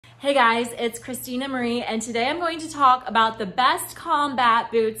Hey guys, it's Christina Marie, and today I'm going to talk about the best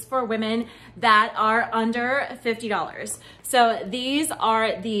combat boots for women that are under $50. So these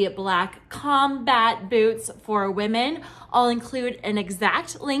are the black combat boots for women. I'll include an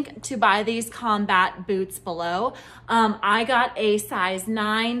exact link to buy these combat boots below. I got a size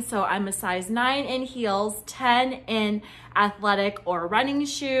 9, so I'm a size 9 in heels, 10 in athletic or running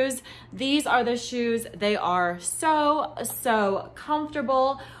shoes. These are the shoes. They are so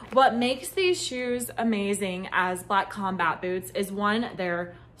comfortable. What makes these shoes amazing as black combat boots is one,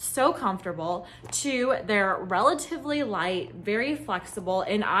 they're so comfortable. Two, they're relatively light, very flexible,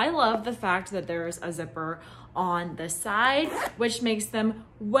 and I love the fact that there's a zipper on the side, which makes them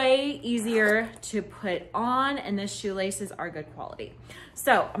way easier to put on, and the shoelaces are good quality.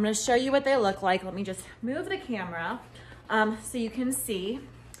 So I'm gonna show you what they look like. Let me just move the camera so you can see.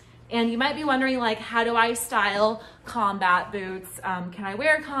 And you might be wondering, like, how do I style combat boots? Can I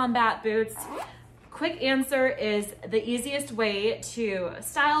wear combat boots? Quick answer is the easiest way to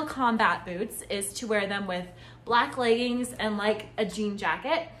style combat boots is to wear them with black leggings and like a jean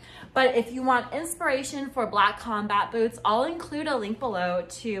jacket. But if you want inspiration for black combat boots, I'll include a link below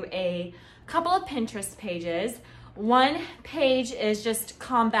to a couple of Pinterest pages. One page is just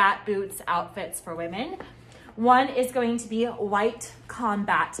combat boots outfits for women. One is going to be white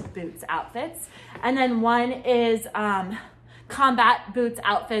combat boots outfits. And then one is combat boots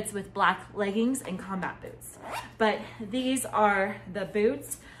outfits with black leggings and combat boots. But these are the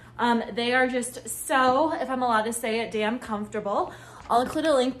boots. They are just so, if I'm allowed to say it, damn comfortable. I'll include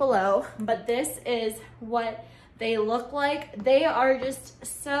a link below, but this is what they look like. They are just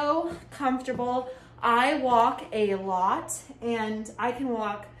so comfortable. I walk a lot, and I can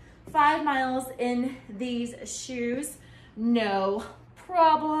walk 5 miles in these shoes, no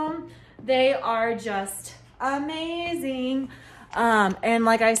problem. They are just amazing. And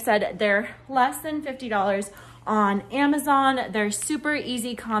like I said, they're less than $50 on Amazon. They're super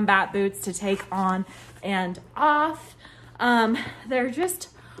easy combat boots to take on and off. They're just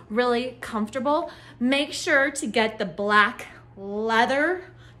really comfortable. Make sure to get the black leather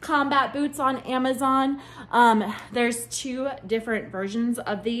combat boots on Amazon. There's 2 different versions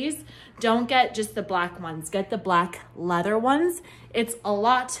of these. Don't get just the black ones, get the black leather ones. It's a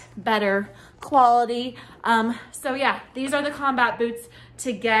lot better quality. So yeah, these are the combat boots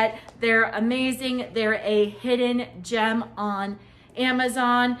to get. They're amazing. They're a hidden gem on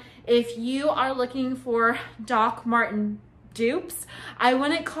Amazon. If you are looking for Doc Marten dupes, I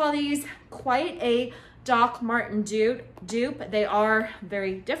wouldn't call these quite a Doc Marten dupe. They are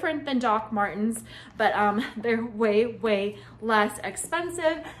very different than Doc Martens, but they're way less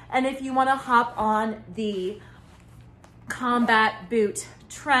expensive. And if you want to hop on the combat boot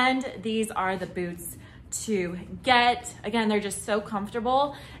trend, these are the boots to get. Again, they're just so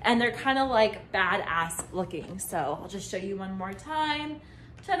comfortable, and they're kind of like badass looking. So I'll just show you one more time.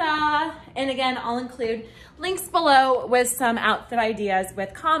 Ta-da! And again, I'll include links below with some outfit ideas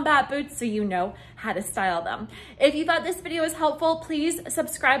with combat boots so you know how to style them. If you thought this video was helpful, please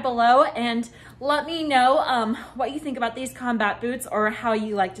subscribe below and let me know what you think about these combat boots or how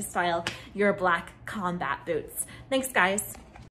you like to style your black combat boots. Thanks, guys.